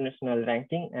higher international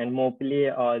ranking, and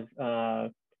Montpellier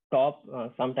was top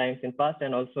sometimes in past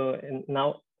and also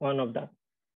now one of the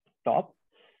top.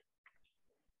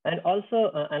 And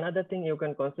also another thing you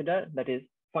can consider, that is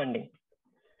funding.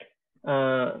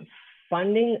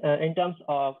 Funding in terms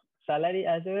of salary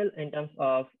as well, in terms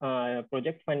of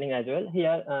project funding as well.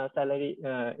 Here salary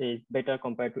is better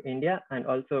compared to India, and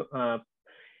also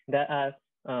there are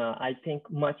I think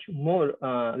much more,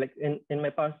 like in my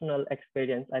personal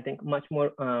experience, I think much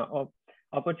more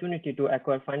opportunity to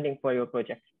acquire funding for your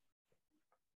project.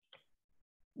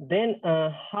 Then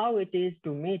how it is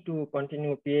to me to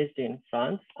continue PhD in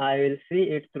France, I will see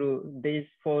it through these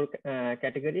 4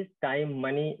 categories: time,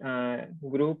 money,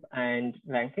 group, and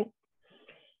ranking.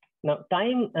 Now,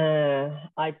 time,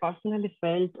 I personally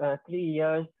felt 3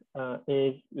 years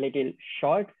is little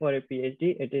short for a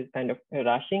PhD. It is kind of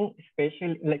rushing,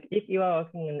 especially like if you are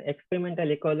working in experimental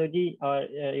ecology, or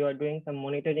you are doing some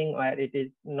monitoring where it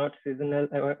is not seasonal,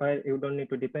 or you don't need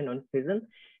to depend on season,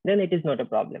 then it is not a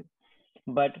problem.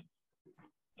 But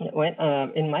when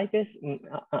in my case,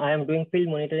 I am doing field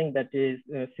monitoring that is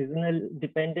seasonal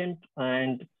dependent,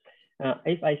 and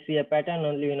if I see a pattern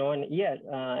only in 1 year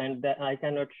and that I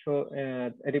cannot show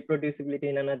reproducibility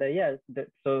in another year,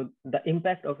 so the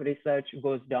impact of research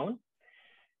goes down.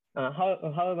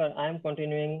 However, I am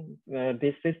continuing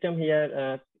this system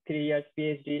here. 3 years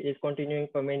PhD is continuing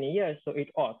for many years, so it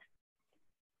works.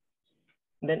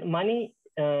 Then money,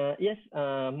 yes,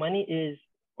 money is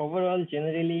overall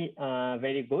generally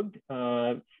very good.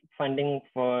 Funding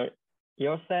for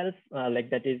yourself, like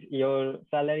that is your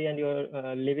salary and your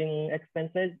living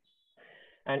expenses,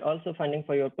 and also funding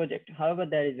for your project. However,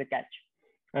 there is a catch.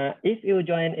 If you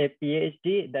join a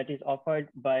PhD that is offered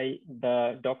by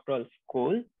the doctoral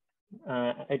school,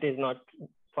 it is not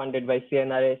funded by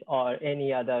CNRS or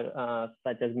any other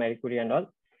such as Marie Curie and all,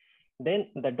 then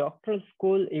the doctoral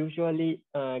school usually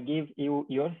gives you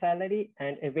your salary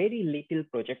and a very little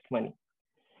project money.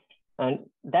 And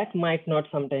that might not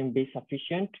sometimes be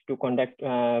sufficient to conduct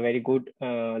very good,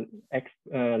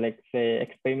 like say,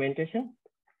 experimentation.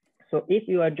 So if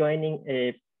you are joining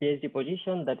a PhD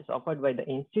position that is offered by the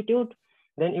institute,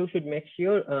 then you should make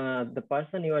sure the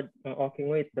person you are working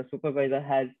with, the supervisor,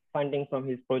 has funding from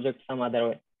his project some other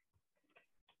way.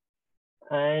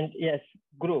 And yes,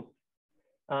 group.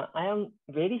 I am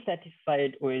very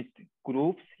satisfied with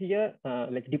groups here.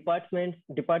 Like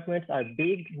departments are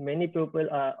big, many people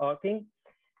are working.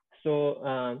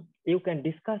 So you can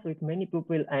discuss with many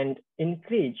people and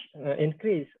increase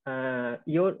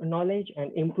your knowledge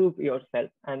and improve yourself.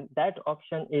 And that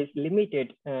option is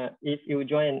limited if you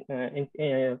join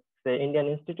the Indian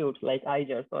institutes like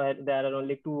IJER. So there are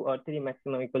only 2 or 3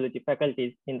 maximum ecology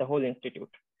faculties in the whole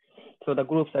institute. So the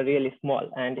groups are really small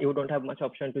and you don't have much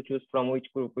option to choose from which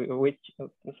group, which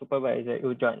supervisor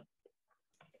you join.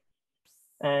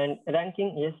 And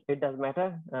ranking, yes, it does matter.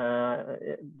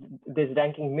 This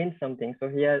ranking means something. So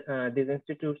here, these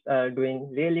institutes are doing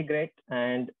really great.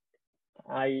 And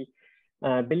I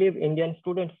believe Indian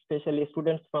students, especially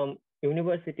students from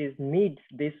universities, need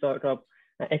this sort of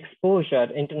exposure,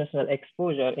 international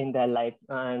exposure in their life.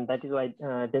 And that is why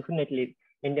definitely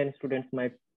Indian students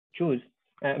may choose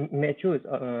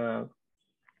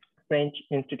French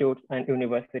institutes and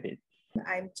universities.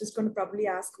 I'm just going to probably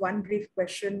ask one brief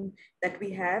question that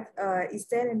we have. Is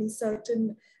there any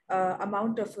certain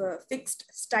amount of fixed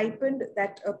stipend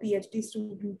that a PhD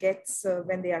student gets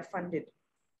when they are funded?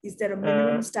 Is there a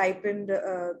minimum stipend?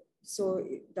 So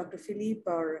Dr. Philippe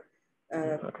or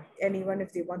anyone,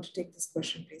 if they want to take this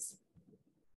question, please.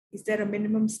 Is there a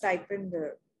minimum stipend?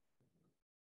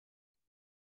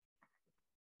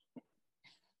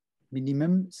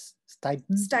 Minimum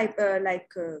stipend?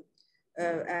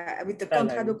 With the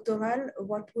contrat doctoral,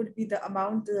 what would be the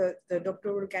amount the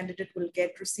doctoral candidate will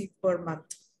receive per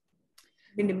month?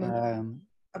 Minimum,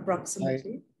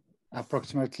 approximately.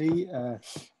 Approximately,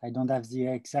 I don't have the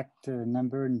exact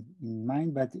number in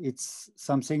mind, but it's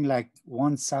something like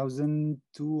 1,200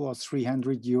 or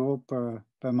 300 euro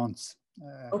per month.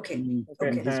 Okay. In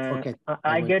his pocket.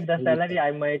 I get the salary.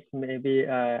 I might maybe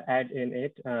add in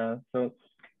it. So.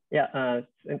 Yeah,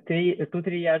 2 to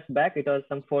 3 years back, it was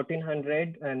some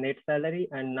 1,400 net salary,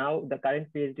 and now the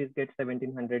current PhDs get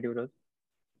 1,700 euros.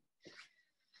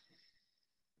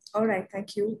 All right,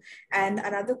 thank you. And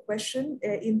another question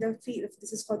in the field,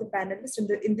 this is for the panelists,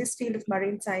 in this field of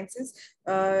marine sciences,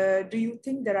 do you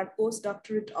think there are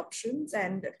postdoctorate options,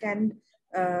 and can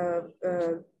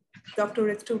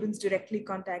doctorate students directly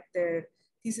contact their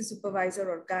thesis supervisor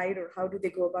or guide, or how do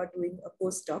they go about doing a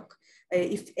postdoc?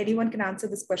 If anyone can answer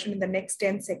this question in the next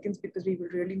 10 seconds, because we will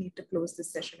really need to close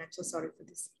this session. I'm so sorry for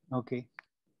this. Okay.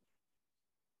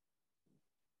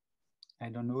 I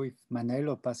don't know if Manel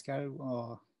or Pascal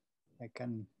or I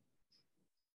can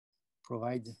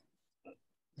provide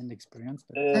an experience.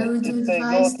 But if they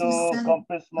go to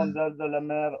Campus Mondial de la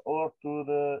Mer or to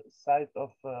the site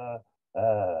of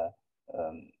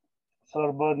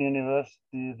Sorbonne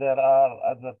University, there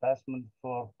are advertisements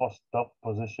for postdoc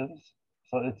positions.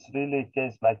 So it's really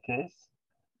case by case.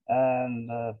 And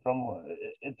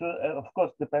it will, of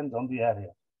course, depends on the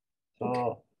area.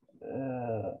 So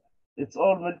it's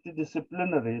all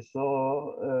multidisciplinary.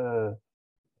 So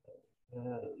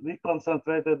we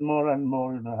concentrated more and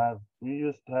more. We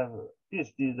used to have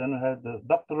PhD, then we had the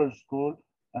doctoral school,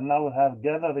 and now we have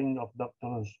gathering of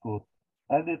doctoral school.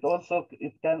 And it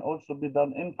can also be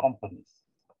done in companies.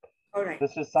 All right.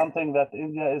 This is something that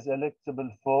India is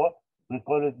eligible for. We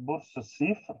call it Bourse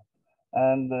CIFRE.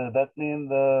 And that means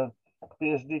the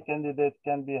PhD candidate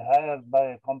can be hired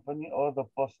by a company or the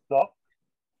postdoc,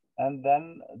 and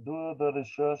then do the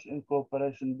research in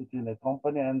cooperation between a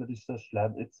company and the research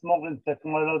lab. It's more in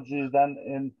technology than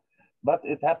in, but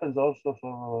it happens also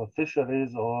for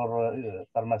fisheries or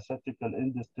pharmaceutical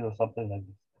industry or something like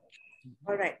this.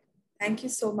 All right. Thank you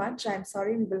so much. I'm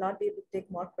sorry, we will not be able to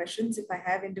take more questions. If I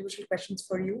have individual questions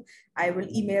for you, I will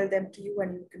email them to you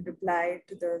and you can reply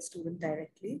to the student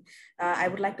directly. I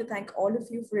would like to thank all of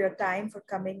you for your time, for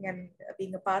coming and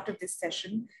being a part of this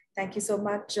session. Thank you so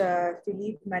much,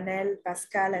 Philippe, Manel,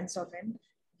 Pascal, and Soren.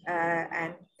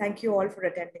 And thank you all for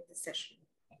attending this session.